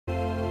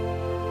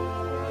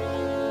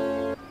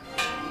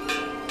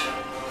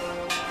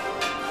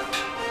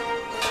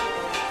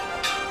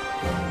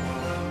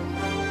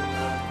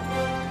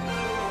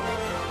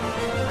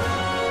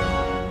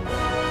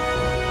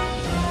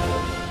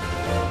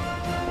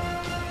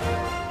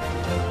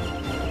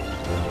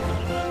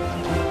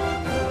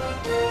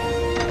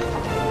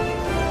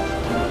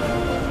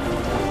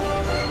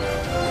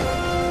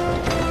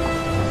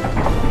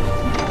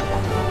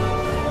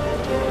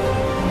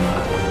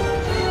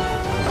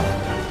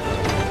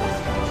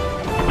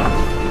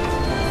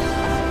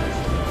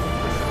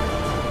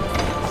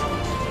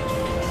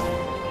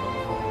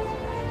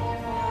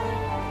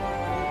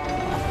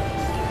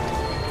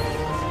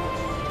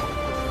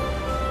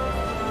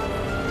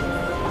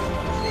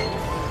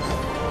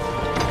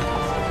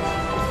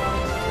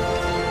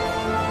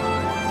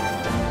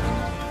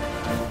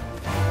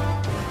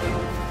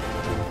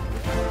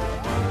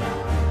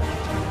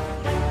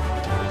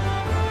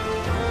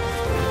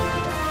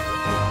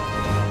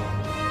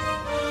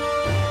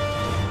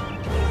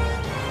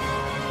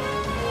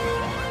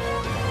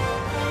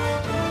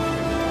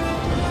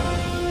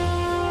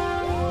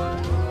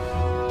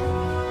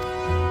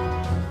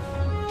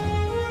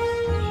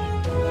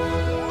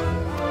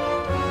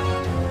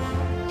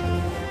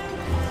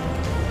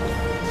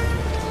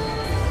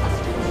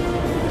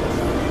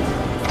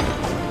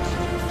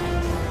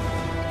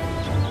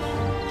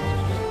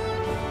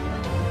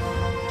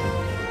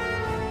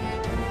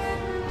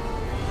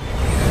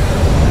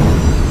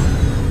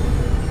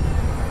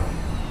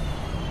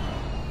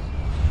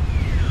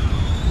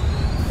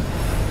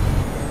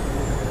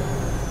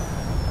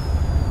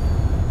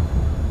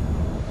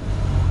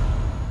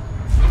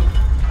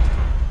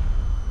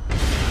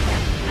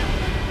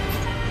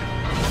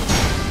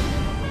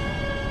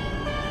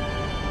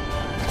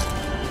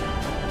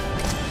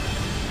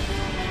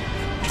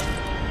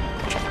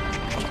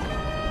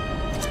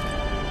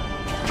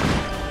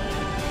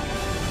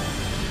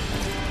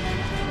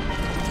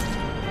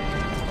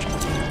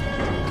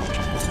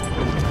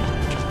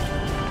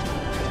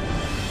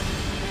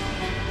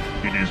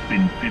It has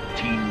been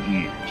 15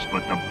 years,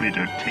 but the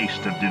bitter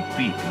taste of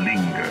defeat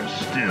lingers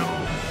still.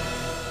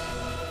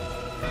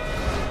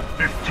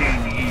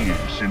 15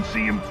 years since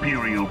the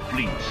Imperial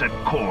fleet set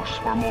course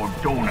for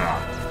Mordona,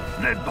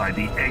 led by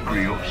the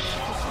Egrios,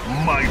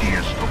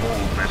 mightiest of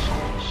all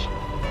vessels.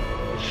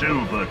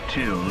 Silver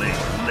Till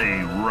Lake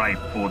lay ripe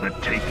for the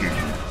taking,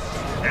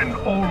 and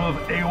all of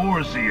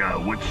Eorzea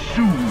would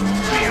soon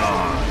be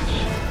ours.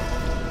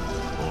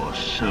 Or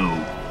so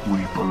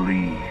we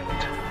believed.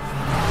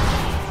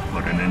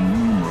 But an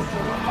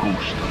innumerable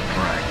host of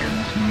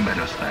dragons met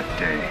us that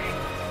day,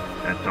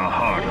 at the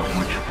heart of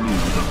which flew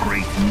the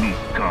great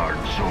Nilfgaard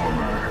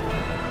Zormer.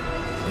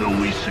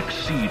 Though we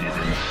succeeded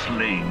in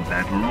slaying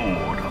that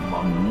lord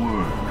among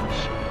worms,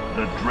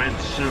 the dread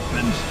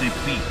serpent's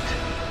defeat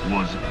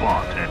was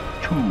bought at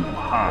too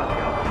high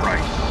a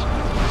price.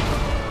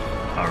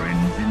 Our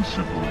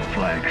invincible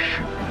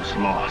flagship was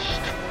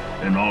lost,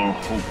 and all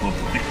hope of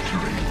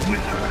victory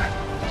with her.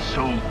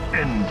 So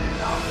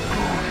ended our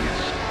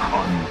glorious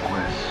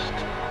conquest.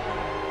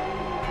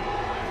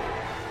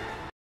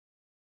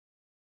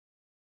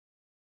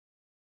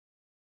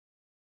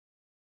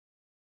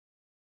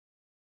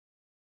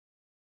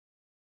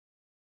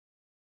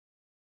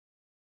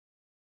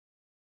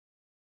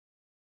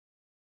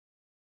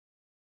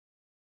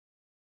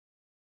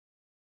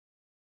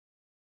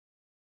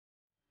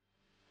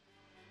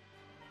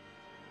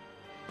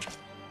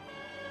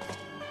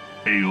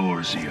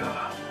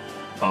 Eorzea,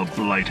 a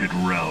blighted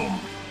realm,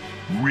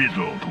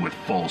 riddled with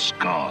false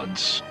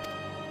gods.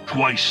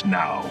 Twice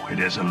now it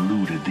has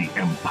eluded the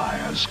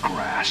Empire's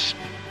grasp.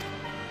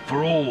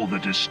 For all the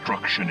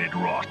destruction it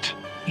wrought,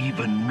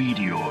 even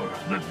Meteor,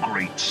 the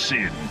great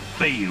sin,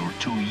 failed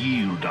to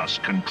yield us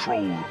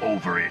control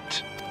over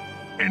it.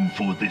 And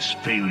for this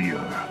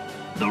failure,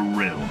 the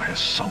realm has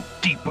sunk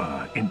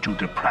deeper into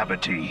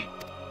depravity.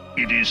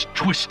 It is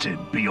twisted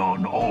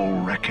beyond all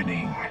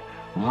reckoning,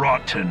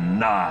 rotten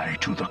nigh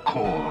to the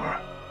core.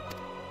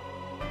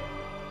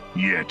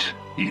 Yet,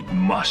 it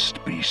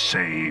must be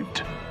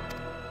saved.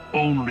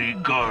 Only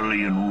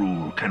Garlean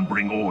rule can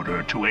bring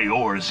order to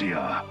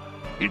Eorzea.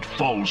 It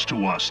falls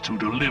to us to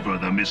deliver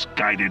the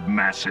misguided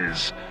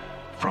masses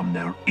from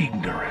their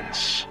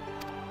ignorance.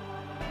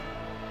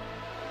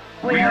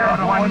 We are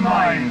of one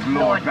mind,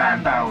 Lord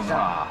Van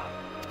Balzar.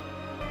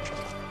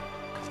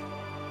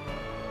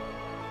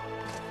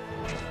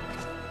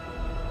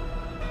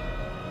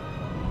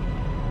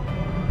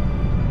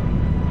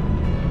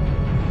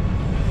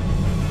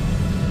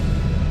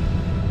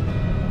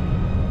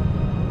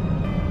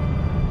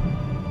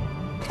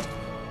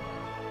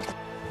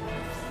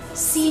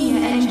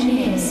 Senior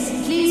engineers,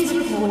 please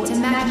report to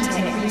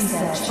Magitech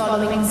research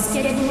following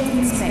scheduled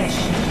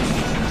inspection.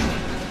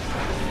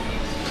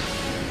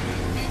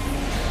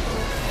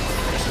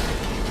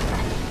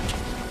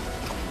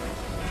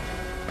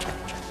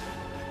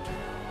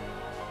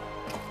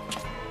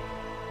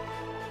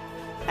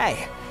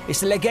 Hey, is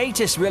the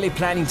Legatus really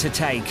planning to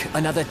take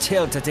another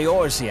tilt at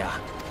Eorzea?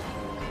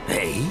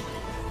 Hey?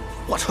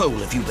 What hole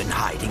have you been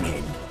hiding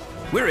in?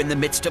 We're in the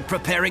midst of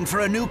preparing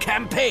for a new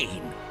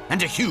campaign.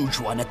 And a huge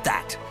one at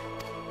that.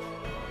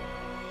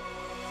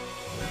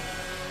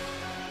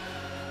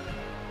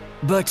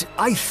 But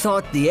I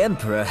thought the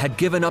Emperor had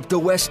given up the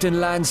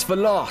Western lands for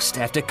lost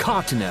after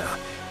Cartano.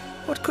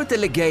 What could the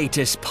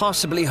Legatus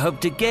possibly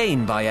hope to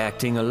gain by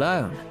acting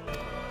alone?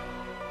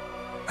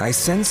 I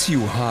sense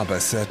you harbor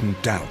certain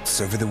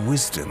doubts over the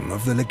wisdom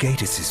of the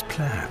Legatus's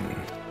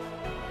plan.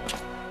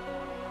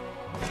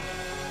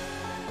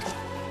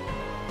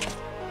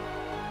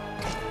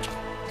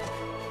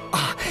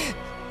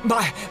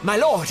 My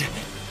lord!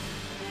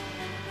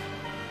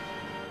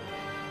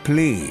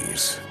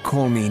 Please,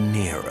 call me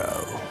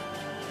Nero.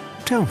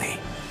 Tell me,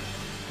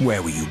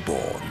 where were you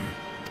born?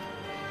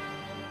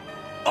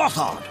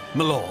 Othard,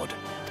 my lord.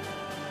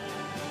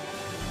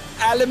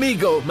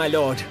 Alamigo, my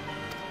lord.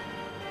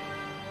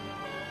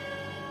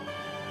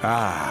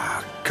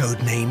 Ah,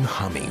 codename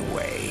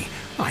Hummingway,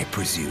 I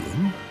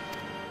presume?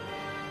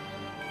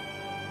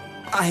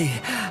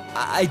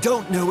 I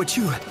don't know what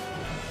you...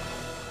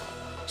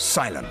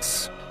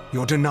 Silence.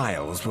 Your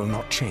denials will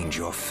not change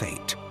your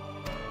fate.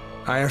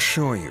 I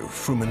assure you,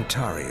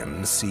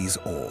 Frumentarium sees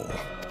all.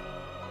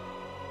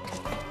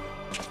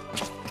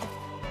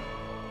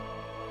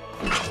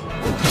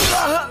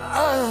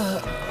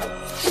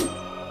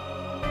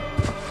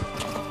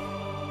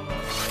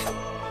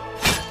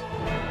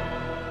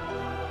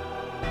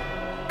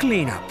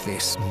 Clean up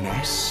this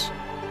mess,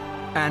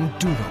 and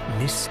do not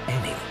miss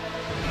any,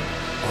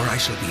 or I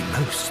shall be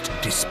most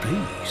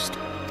displeased.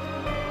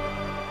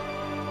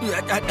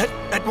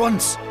 At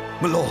once,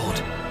 my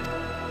lord.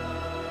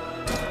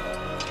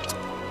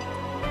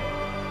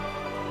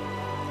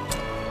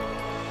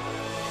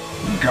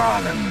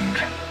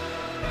 Garland,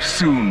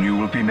 soon you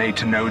will be made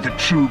to know the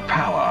true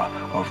power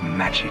of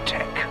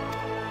Magitech.